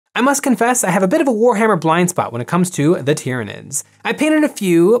I must confess, I have a bit of a Warhammer blind spot when it comes to the Tyranids. I painted a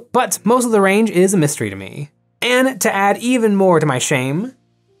few, but most of the range is a mystery to me. And to add even more to my shame,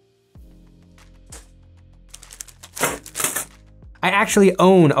 I actually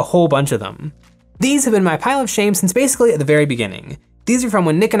own a whole bunch of them. These have been my pile of shame since basically at the very beginning. These are from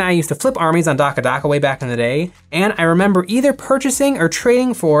when Nick and I used to flip armies on Daka Daka way back in the day, and I remember either purchasing or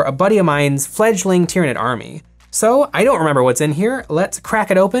trading for a buddy of mine's fledgling Tyranid army. So I don't remember what's in here. Let's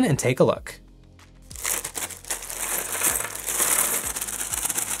crack it open and take a look.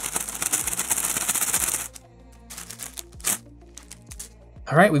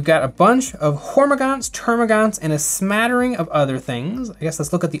 All right, we've got a bunch of Hormagaunts, Termagants, and a smattering of other things. I guess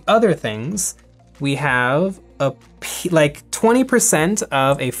let's look at the other things. We have like 20%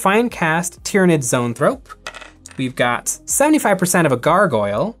 of a fine cast Tyranid Zoanthrope. We've got 75% of a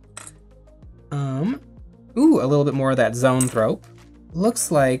Gargoyle. Ooh, a little bit more of that Zoanthrope. It looks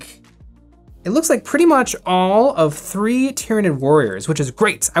like pretty much all of 3 Tyranid Warriors, which is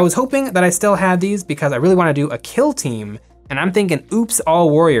great. I was hoping that I still had these because I really want to do a kill team, and I'm thinking, oops, all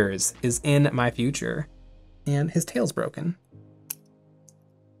Warriors is in my future. And his tail's broken.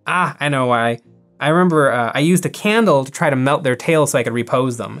 Ah, I know why. I remember I used a candle to try to melt their tails so I could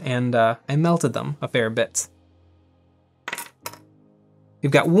repose them, and I melted them a fair bit.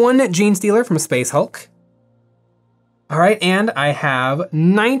 We've got 1 Genestealer from Space Hulk. All right, and I have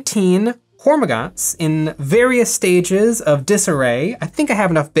 19 Hormagaunts in various stages of disarray. I think I have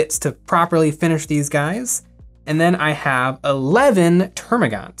enough bits to properly finish these guys. And then I have 11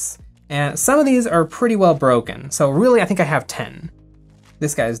 Termagants. And some of these are pretty well broken. So really, I think I have 10.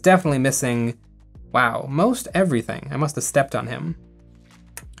 This guy is definitely missing, wow, most everything. I must have stepped on him.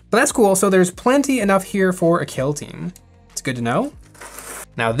 But that's cool, so there's plenty enough here for a kill team. It's good to know.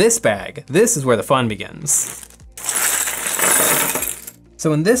 Now this bag, this is where the fun begins.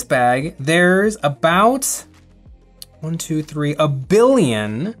 So in this bag, there's about 1, 2, 3, 1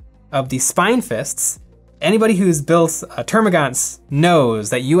 billion of the Spine Fists. Anybody who's built Termagants knows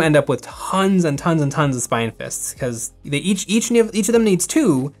that you end up with tons and tons and tons of Spine Fists, because they each of them needs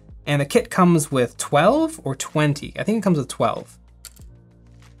 2, and the kit comes with 12 or 20. I think it comes with 12.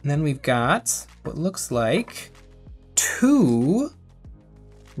 And then we've got what looks like 2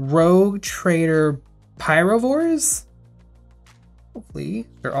 Rogue Trader Pyrovores. Hopefully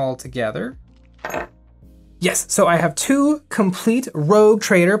they're all together. Yes, so I have 2 complete Rogue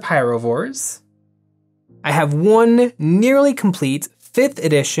Trader Pyrovores. I have 1 nearly complete 5th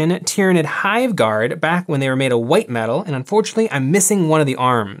edition Tyranid Hive Guard back when they were made of white metal, and unfortunately I'm missing one of the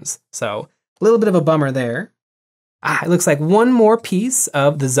arms. So a little bit of a bummer there. It looks like 1 more piece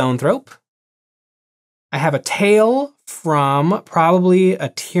of the Zoanthrope. I have a tail from probably a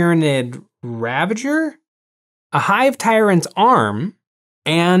Tyranid Ravager, a Hive Tyrant's arm,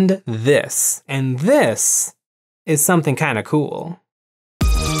 and this. And this is something kind of cool.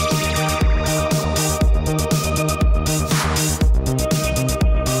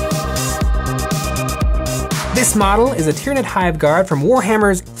 This model is a Tyranid Hive Guard from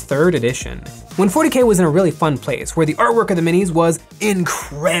Warhammer's 3rd edition, when 40k was in a really fun place, where the artwork of the minis was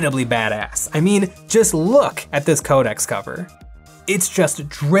incredibly badass. I mean, just look at this codex cover. It's just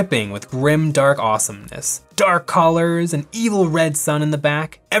dripping with grim, dark awesomeness. Dark colors, an evil red sun in the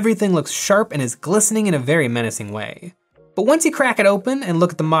back, everything looks sharp and is glistening in a very menacing way. But once you crack it open and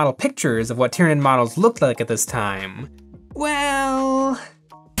look at the model pictures of what Tyranid models looked like at this time, well...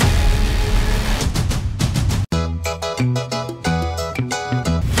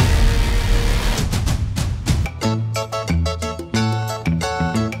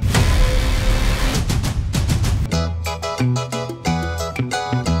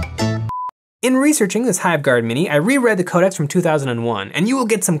 In researching this Hive Guard mini, I reread the codex from 2001, and you will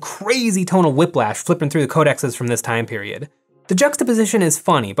get some crazy tonal whiplash flipping through the codexes from this time period. The juxtaposition is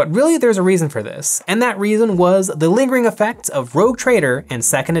funny, but really there's a reason for this, and that reason was the lingering effects of Rogue Trader and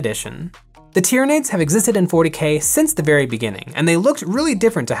 2nd edition. The Tyranids have existed in 40k since the very beginning, and they looked really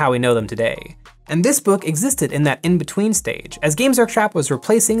different to how we know them today. And this book existed in that in-between stage, as Games Workshop was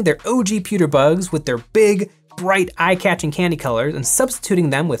replacing their OG pewter bugs with their big, bright, eye-catching candy colors and substituting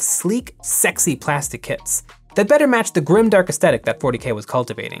them with sleek, sexy plastic kits that better match the grim, dark aesthetic that 40k was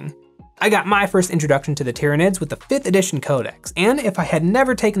cultivating. I got my first introduction to the Tyranids with the 5th edition codex, and if I had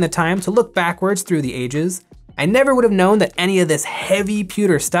never taken the time to look backwards through the ages, I never would have known that any of this heavy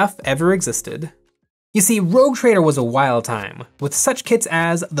pewter stuff ever existed. You see, Rogue Trader was a wild time, with such kits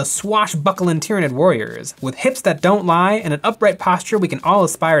as the swashbuckling Tyranid warriors, with hips that don't lie and an upright posture we can all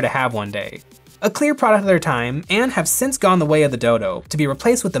aspire to have one day. A clear product of their time, and have since gone the way of the dodo, to be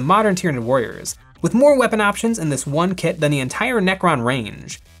replaced with the modern Tyranid warriors, with more weapon options in this one kit than the entire Necron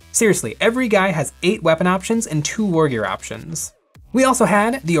range. Seriously, every guy has 8 weapon options and 2 war gear options. We also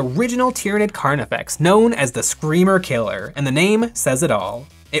had the original Tyranid Carnifex, known as the Screamer Killer, and the name says it all.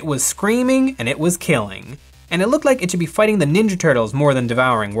 It was screaming and it was killing, and it looked like it should be fighting the Ninja Turtles more than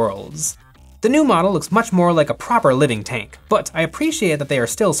devouring worlds. The new model looks much more like a proper living tank, but I appreciate that they are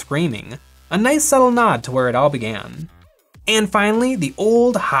still screaming. A nice subtle nod to where it all began. And finally, the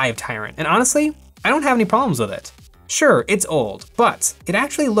old Hive Tyrant, and honestly, I don't have any problems with it. Sure, it's old, but it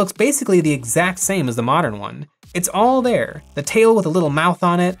actually looks basically the exact same as the modern one. It's all there. The tail with a little mouth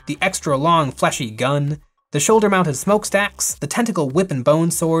on it, the extra long fleshy gun, the shoulder mounted smokestacks, the tentacle whip and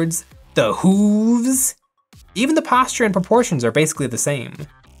bone swords, the hooves. Even the posture and proportions are basically the same.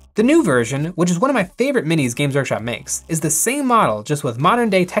 The new version, which is one of my favorite minis Games Workshop makes, is the same model just with modern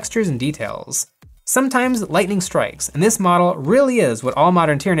day textures and details. Sometimes lightning strikes, and this model really is what all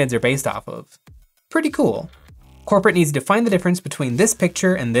modern Tyranids are based off of. Pretty cool. Corporate needs to find the difference between this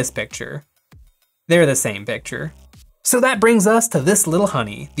picture and this picture. They're the same picture. So that brings us to this little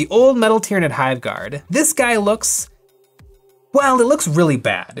honey, the old metal Tyranid Hive Guard. This guy looks, well, it looks really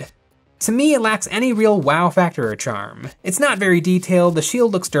bad. To me, it lacks any real wow factor or charm. It's not very detailed, the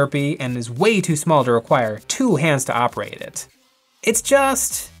shield looks derpy, and is way too small to require 2 hands to operate it. It's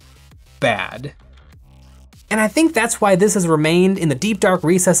just bad. And I think that's why this has remained in the deep dark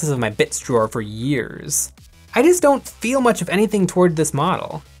recesses of my bits drawer for years. I just don't feel much of anything toward this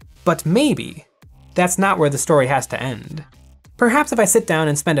model. But maybe that's not where the story has to end. Perhaps if I sit down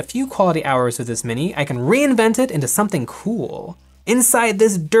and spend a few quality hours with this mini, I can reinvent it into something cool. Inside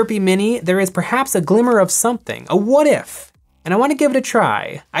this derpy mini, there is perhaps a glimmer of something, a what if, and I want to give it a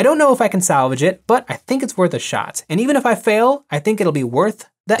try. I don't know if I can salvage it, but I think it's worth a shot. And even if I fail, I think it'll be worth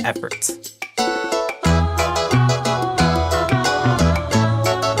the effort.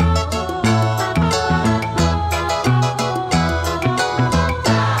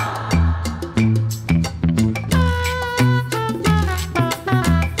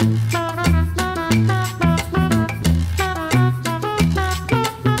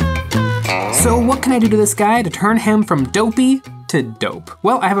 So what can I do to this guy to turn him from dopey to dope?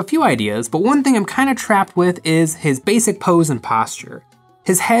 Well, I have a few ideas, but one thing I'm kind of trapped with is his basic pose and posture.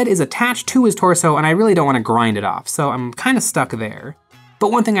 His head is attached to his torso and I really don't want to grind it off, so I'm kind of stuck there.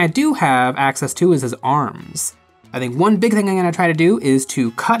 But one thing I do have access to is his arms. I think one big thing I'm going to try to do is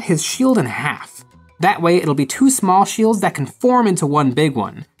to cut his shield in half. That way it'll be 2 small shields that can form into one big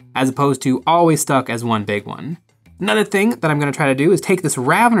one, as opposed to always stuck as one big one. Another thing that I'm going to try to do is take this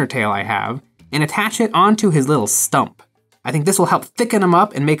Ravener tail I have and attach it onto his little stump. I think this will help thicken him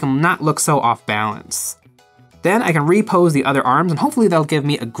up and make him not look so off balance. Then I can repose the other arms and hopefully that'll give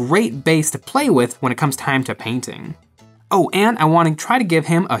me a great base to play with when it comes time to painting. Oh, and I want to try to give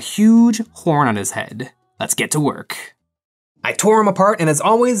him a huge horn on his head. Let's get to work. I tore him apart, and as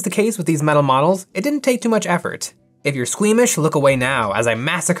always the case with these metal models, it didn't take too much effort. If you're squeamish, look away now as I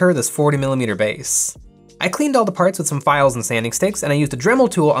massacre this 40mm base. I cleaned all the parts with some files and sanding sticks, and I used a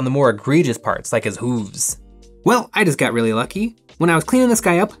Dremel tool on the more egregious parts, like his hooves. Well, I just got really lucky. When I was cleaning this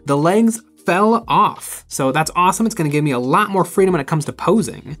guy up, the legs fell off. So that's awesome, it's gonna give me a lot more freedom when it comes to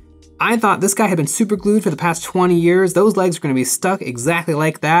posing. I thought this guy had been super glued for the past 20 years, those legs are gonna be stuck exactly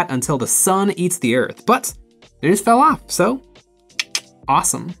like that until the sun eats the earth, but they just fell off, so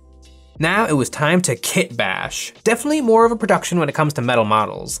awesome. Now it was time to kit bash. Definitely more of a production when it comes to metal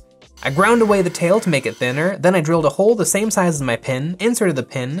models. I ground away the tail to make it thinner, then I drilled a hole the same size as my pin, inserted the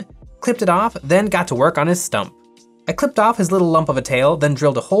pin, clipped it off, then got to work on his stump. I clipped off his little lump of a tail, then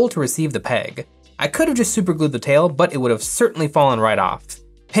drilled a hole to receive the peg. I could have just super glued the tail, but it would have certainly fallen right off.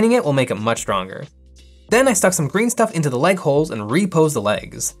 Pinning it will make it much stronger. Then I stuck some green stuff into the leg holes and reposed the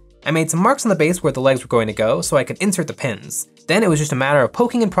legs. I made some marks on the base where the legs were going to go so I could insert the pins. Then it was just a matter of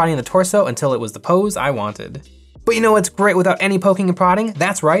poking and prodding the torso until it was the pose I wanted. But you know what's great without any poking and prodding?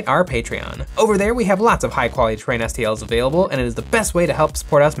 That's right, our Patreon. Over there we have lots of high quality terrain STLs available, and it is the best way to help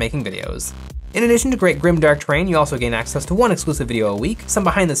support us making videos. In addition to great grimdark terrain, you also gain access to one exclusive video a week, some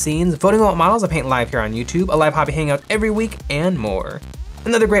behind the scenes, voting on what models I paint live here on YouTube, a live hobby hangout every week, and more.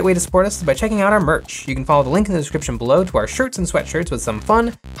 Another great way to support us is by checking out our merch. You can follow the link in the description below to our shirts and sweatshirts with some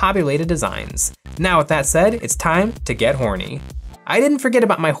fun, hobby-related designs. Now with that said, it's time to get horny. I didn't forget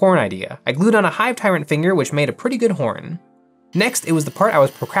about my horn idea. I glued on a Hive Tyrant finger which made a pretty good horn. Next, it was the part I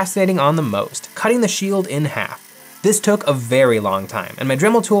was procrastinating on the most, cutting the shield in half. This took a very long time, and my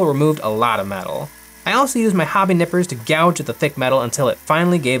Dremel tool removed a lot of metal. I also used my hobby nippers to gouge at the thick metal until it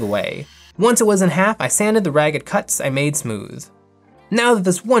finally gave away. Once it was in half, I sanded the ragged cuts I made smooth. Now that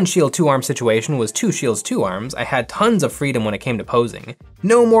this one shield 2-arm situation was 2 shields 2 arms, I had tons of freedom when it came to posing.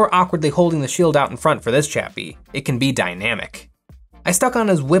 No more awkwardly holding the shield out in front for this chappy. It can be dynamic. I stuck on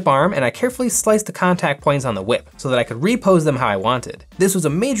his whip arm and I carefully sliced the contact points on the whip so that I could repose them how I wanted. This was a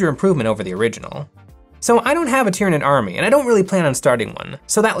major improvement over the original. So I don't have a Tyranid army, and I don't really plan on starting one,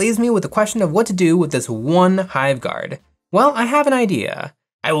 so that leaves me with the question of what to do with this one Hive Guard. Well, I have an idea.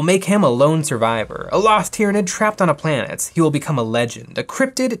 I will make him a lone survivor, a lost Tyranid trapped on a planet. He will become a legend, a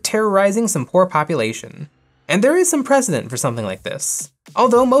cryptid terrorizing some poor population. And there is some precedent for something like this.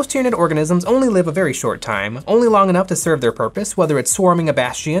 Although most Tyranid organisms only live a very short time, only long enough to serve their purpose, whether it's swarming a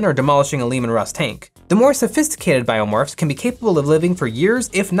bastion or demolishing a Lehman Russ tank, the more sophisticated biomorphs can be capable of living for years,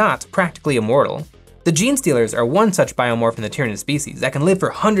 if not practically immortal. The Gene Stealers are one such biomorph in the Tyranid species that can live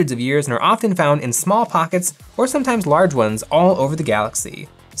for hundreds of years and are often found in small pockets or sometimes large ones all over the galaxy.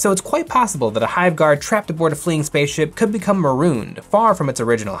 So it's quite possible that a Hive Guard trapped aboard a fleeing spaceship could become marooned, far from its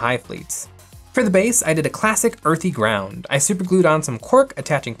original hive fleets. For the base, I did a classic earthy ground. I superglued on some cork,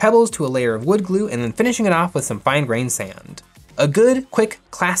 attaching pebbles to a layer of wood glue and then finishing it off with some fine-grained sand. A good, quick,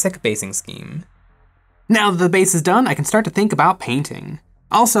 classic basing scheme. Now that the base is done, I can start to think about painting.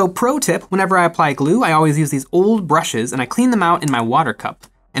 Also, pro tip, whenever I apply glue, I always use these old brushes and I clean them out in my water cup.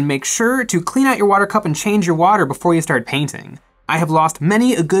 And make sure to clean out your water cup and change your water before you start painting. I have lost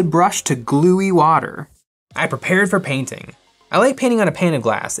many a good brush to gluey water. I prepared for painting. I like painting on a pane of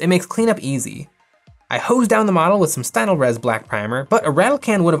glass, it makes cleanup easy. I hosed down the model with some Stynylrez black primer, but a rattle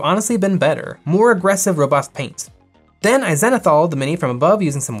can would have honestly been better, more aggressive, robust paint. Then I zenithaled the Mini from above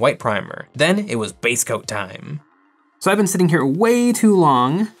using some white primer. Then it was base coat time. So I've been sitting here way too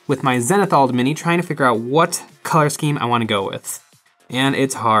long with my zenithaled Mini trying to figure out what color scheme I want to go with. And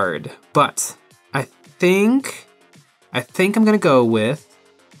it's hard, but I think I'm gonna go with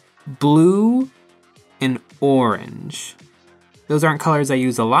blue and orange. Those aren't colors I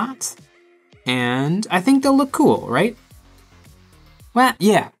use a lot, and I think they'll look cool, right? Well,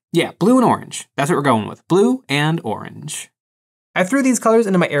 yeah, blue and orange. That's what we're going with, blue and orange. I threw these colors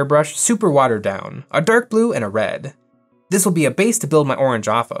into my airbrush super watered down, a dark blue and a red. This will be a base to build my orange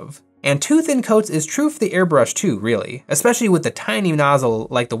off of. And 2 thin coats is true for the airbrush too, really, especially with the tiny nozzle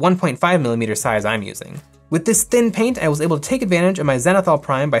like the 1.5mm size I'm using. With this thin paint, I was able to take advantage of my zenithal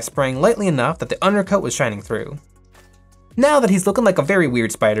prime by spraying lightly enough that the undercoat was shining through. Now that he's looking like a very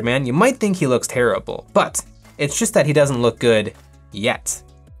weird Spider-Man, you might think he looks terrible, but it's just that he doesn't look good yet.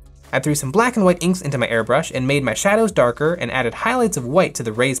 I threw some black and white inks into my airbrush and made my shadows darker and added highlights of white to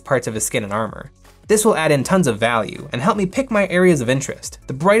the raised parts of his skin and armor. This will add in tons of value and help me pick my areas of interest.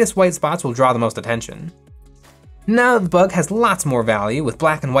 The brightest white spots will draw the most attention. Now that the bug has lots more value, with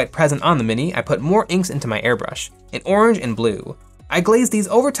black and white present on the Mini, I put more inks into my airbrush, in orange and blue. I glazed these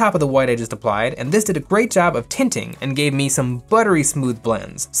over top of the white I just applied, and this did a great job of tinting and gave me some buttery smooth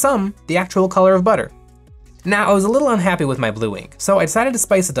blends, some the actual color of butter. Now I was a little unhappy with my blue ink, so I decided to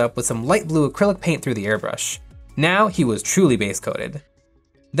spice it up with some light blue acrylic paint through the airbrush. Now he was truly base coated.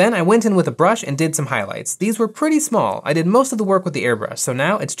 Then I went in with a brush and did some highlights. These were pretty small. I did most of the work with the airbrush, so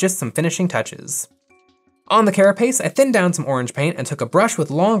now it's just some finishing touches. On the carapace, I thinned down some orange paint and took a brush with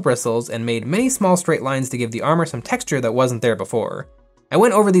long bristles and made many small straight lines to give the armor some texture that wasn't there before. I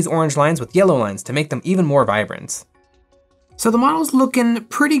went over these orange lines with yellow lines to make them even more vibrant. So the model's looking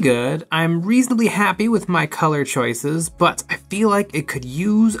pretty good. I'm reasonably happy with my color choices, but I feel like it could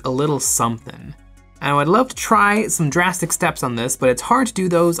use a little something. Now I'd love to try some drastic steps on this, but it's hard to do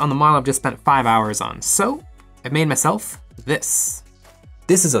those on the model I've just spent 5 hours on. So I've made myself this.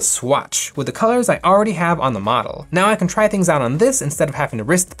 This is a swatch with the colors I already have on the model. Now I can try things out on this instead of having to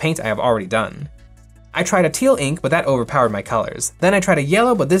risk the paint I have already done. I tried a teal ink, but that overpowered my colors. Then I tried a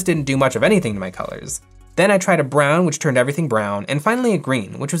yellow, but this didn't do much of anything to my colors. Then I tried a brown, which turned everything brown, and finally a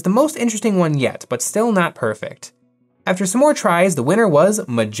green, which was the most interesting one yet, but still not perfect. After some more tries, the winner was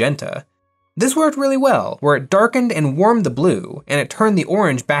magenta. This worked really well, where it darkened and warmed the blue, and it turned the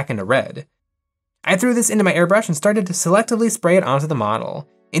orange back into red. I threw this into my airbrush and started to selectively spray it onto the model,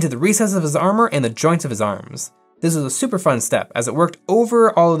 into the recesses of his armor and the joints of his arms. This was a super fun step, as it worked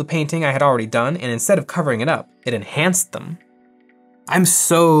over all of the painting I had already done, and instead of covering it up, it enhanced them. I'm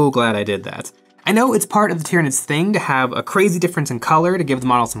so glad I did that. I know it's part of the Tyranids thing to have a crazy difference in color to give the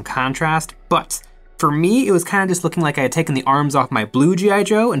model some contrast, but for me, it was kind of just looking like I had taken the arms off my blue G.I.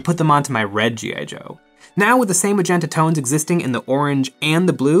 Joe and put them onto my red G.I. Joe. Now with the same magenta tones existing in the orange and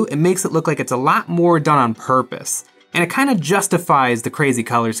the blue, it makes it look like it's a lot more done on purpose, and it kind of justifies the crazy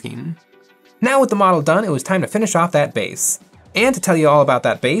color scheme. Now with the model done, it was time to finish off that base. And to tell you all about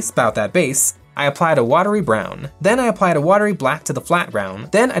that base, I applied a watery brown. Then I applied a watery black to the flat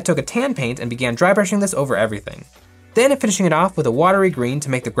ground. Then I took a tan paint and began dry brushing this over everything. Then finishing it off with a watery green to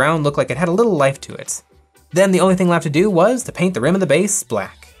make the ground look like it had a little life to it. Then the only thing left to do was to paint the rim of the base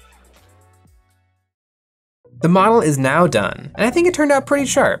black. The model is now done, and I think it turned out pretty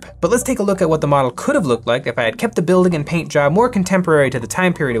sharp, but let's take a look at what the model could have looked like if I had kept the building and paint job more contemporary to the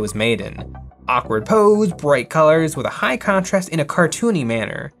time period it was made in. Awkward pose, bright colors, with a high contrast in a cartoony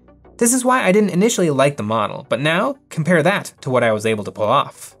manner. This is why I didn't initially like the model, but now, compare that to what I was able to pull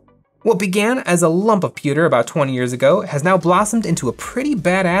off. What began as a lump of pewter about 20 years ago has now blossomed into a pretty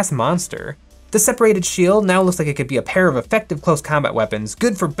badass monster. The separated shield now looks like it could be a pair of effective close combat weapons,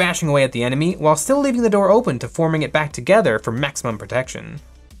 good for bashing away at the enemy, while still leaving the door open to forming it back together for maximum protection.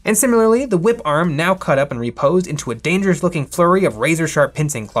 And similarly, the whip arm now cut up and reposed into a dangerous looking flurry of razor sharp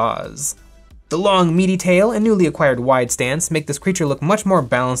pincing claws. The long meaty tail and newly acquired wide stance make this creature look much more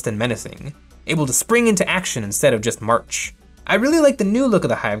balanced and menacing, able to spring into action instead of just march. I really like the new look of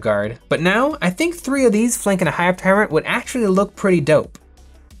the Hive Guard, but now I think 3 of these flanking a Hive Tyrant would actually look pretty dope.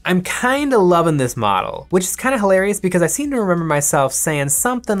 I'm kinda loving this model, which is kinda hilarious because I seem to remember myself saying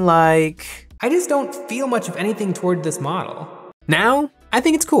something like, I just don't feel much of anything toward this model. Now, I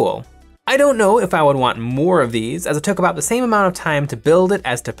think it's cool. I don't know if I would want more of these, as it took about the same amount of time to build it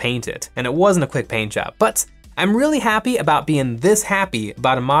as to paint it, and it wasn't a quick paint job, but I'm really happy about being this happy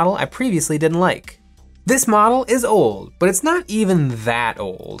about a model I previously didn't like. This model is old, but it's not even that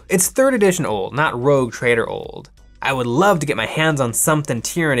old. It's 3rd edition old, not Rogue Trader old. I would love to get my hands on something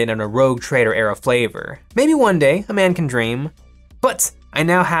Tyranid in a Rogue Trader era flavor. Maybe one day, a man can dream. But I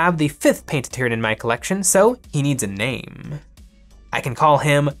now have the 5th painted Tyranid in my collection, so he needs a name. I can call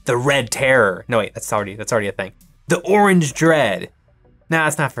him the Red Terror. No wait, that's already a thing. The Orange Dread. Nah,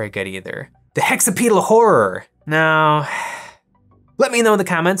 that's not very good either. The Hexapedal Horror. No. Let me know in the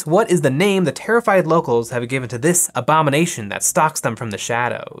comments, what is the name the terrified locals have given to this abomination that stalks them from the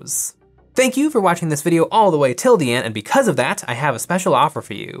shadows? Thank you for watching this video all the way till the end, and because of that, I have a special offer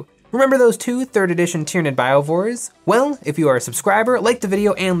for you. Remember those 2 3rd edition Tyranid Biovores? Well, if you are a subscriber, like the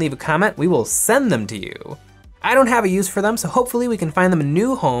video and leave a comment, we will send them to you. I don't have a use for them, so hopefully we can find them a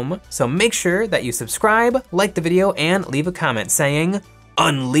new home, so make sure that you subscribe, like the video, and leave a comment saying,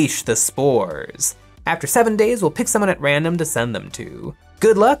 Unleash the Spores. After 7 days, we'll pick someone at random to send them to.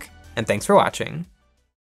 Good luck, and thanks for watching.